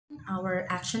Our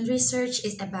action research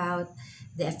is about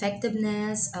the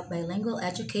effectiveness of bilingual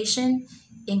education,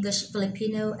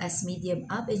 English-Filipino as medium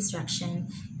of instruction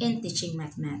in teaching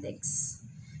mathematics.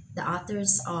 The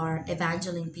authors are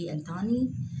Evangeline B.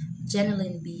 Antoni,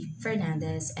 Genelene B.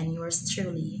 Fernandez, and yours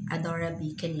truly, Adora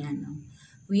B. Queñano.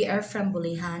 We are from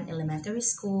Bulihan Elementary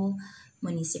School,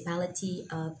 Municipality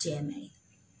of GMA.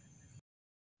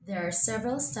 There are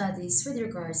several studies with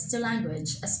regards to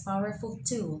language as powerful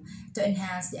tool to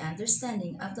enhance the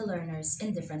understanding of the learners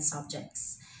in different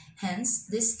subjects. Hence,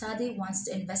 this study wants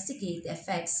to investigate the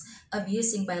effects of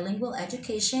using bilingual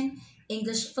education,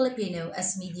 English-Filipino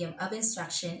as medium of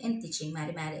instruction in teaching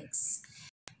mathematics.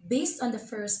 Based on the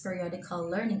first periodical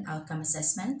learning outcome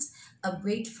assessment of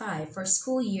grade 5 for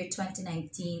school year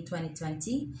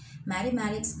 2019-2020,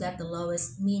 mathematics got the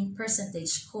lowest mean percentage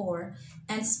score,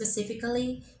 and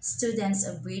specifically, students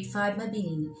of grade 5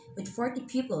 Mabini with 40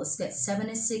 pupils got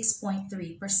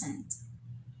 76.3%.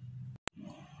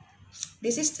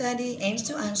 This study aims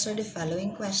to answer the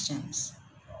following questions.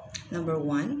 Number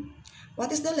 1.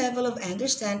 What is the level of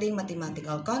understanding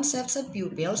mathematical concepts of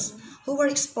pupils who were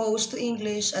exposed to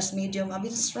English as medium of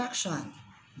instruction?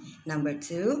 Number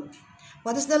 2.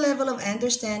 What is the level of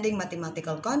understanding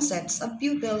mathematical concepts of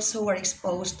pupils who were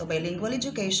exposed to bilingual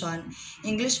education,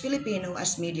 English-Filipino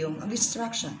as medium of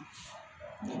instruction?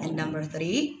 And number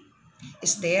 3.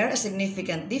 Is there a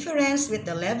significant difference with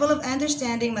the level of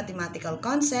understanding mathematical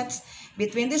concepts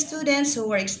between the students who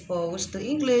were exposed to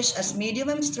English as medium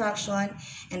of instruction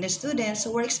and the students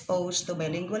who were exposed to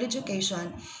bilingual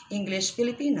education,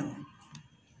 English-Filipino?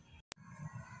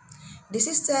 This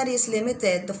study is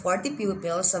limited to 40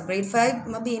 pupils of grade 5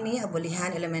 Mabini of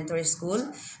Bulihan Elementary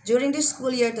School during the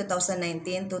school year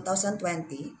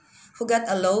 2019-2020 who got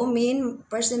a low mean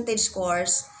percentage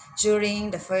scores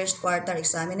during the first quarter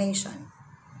examination.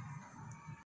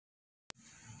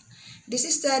 This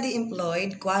study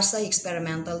employed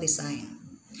quasi-experimental design.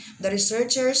 The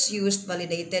researchers used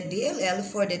validated DLL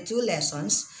for the two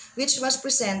lessons, which was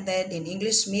presented in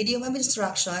English medium of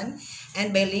instruction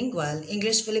and bilingual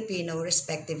English-Filipino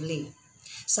respectively.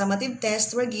 Summative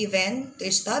tests were given to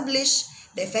establish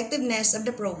the effectiveness of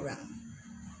the program.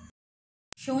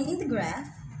 Shown in the graph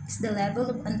is the level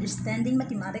of understanding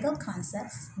mathematical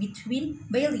concepts between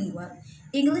bilingual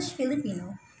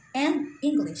English-Filipino and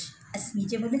English as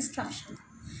medium of instruction.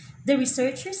 The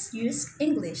researchers used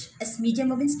English as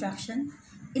medium of instruction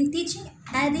in teaching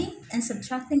adding and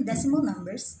subtracting decimal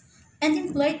numbers and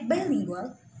employed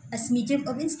bilingual as medium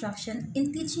of instruction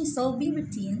in teaching solving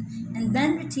routine and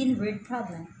non-routine word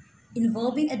problem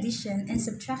involving addition and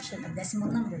subtraction of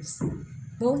decimal numbers.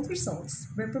 Both results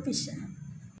were proficient.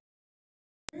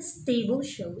 This table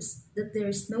shows that there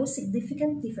is no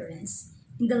significant difference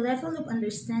in the level of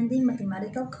understanding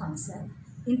mathematical concept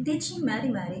in teaching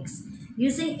mathematics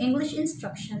using English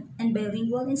instruction and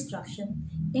bilingual instruction,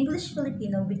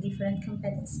 English-Filipino with different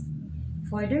competency.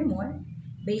 Furthermore,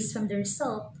 based from the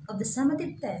result of the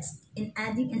summative test in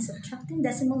adding and subtracting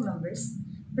decimal numbers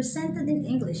presented in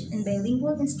English and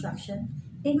bilingual instruction,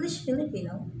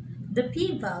 English-Filipino, the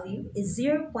p-value is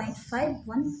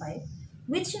 0.515,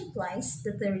 which implies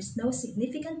that there is no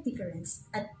significant difference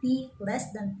at p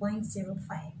less than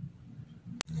 0.05.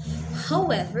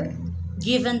 However,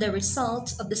 given the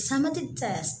result of the summative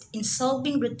test in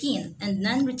solving routine and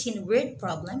non-routine word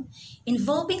problem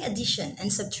involving addition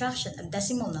and subtraction of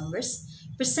decimal numbers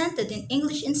presented in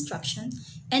English instruction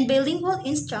and bilingual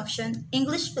instruction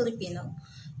English-Filipino,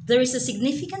 there is a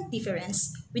significant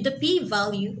difference with a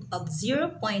p-value of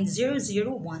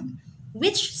 0.001,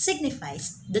 which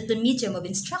signifies that the medium of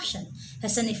instruction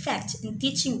has an effect in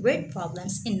teaching word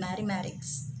problems in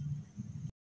mathematics.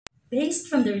 Based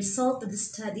from the result of the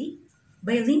study,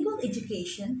 bilingual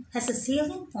education has a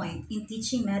salient point in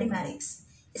teaching mathematics,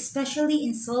 especially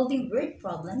in solving word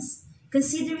problems,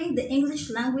 considering the English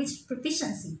language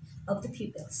proficiency of the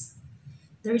pupils.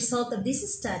 The result of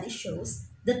this study shows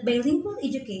that bilingual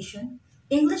education,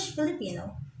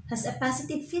 English-Filipino, has a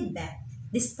positive feedback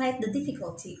despite the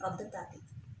difficulty of the topic.